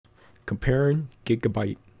Comparing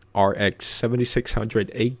Gigabyte RX 7600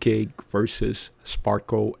 8GB versus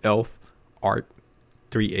Sparkle ELF ARC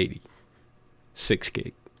 380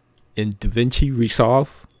 6GB in Davinci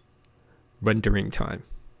Resolve rendering time.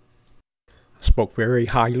 I spoke very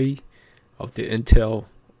highly of the Intel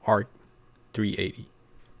ARC 380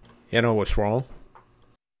 and I was wrong.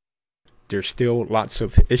 There's still lots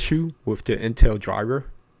of issue with the Intel driver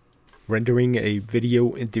rendering a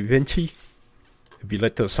video in Davinci. If you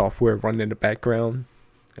let the software run in the background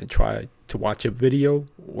and try to watch a video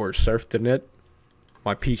or surf the net,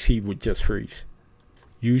 my PC would just freeze.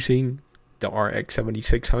 Using the RX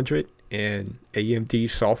 7600 and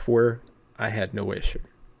AMD software, I had no issue.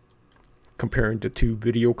 Comparing the two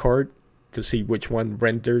video cards to see which one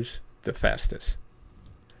renders the fastest.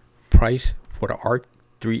 Price for the ARC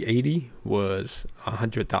 380 was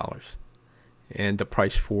 $100, and the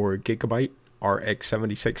price for Gigabyte RX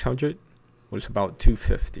 7600 was about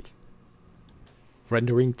 $250.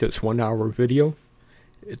 Rendering this 1 hour video,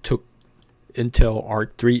 it took Intel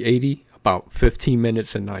ARC 380 about 15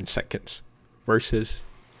 minutes and 9 seconds versus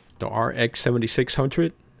the RX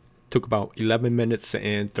 7600 took about 11 minutes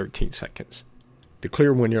and 13 seconds. The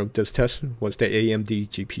clear winner of this test was the AMD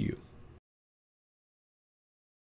GPU.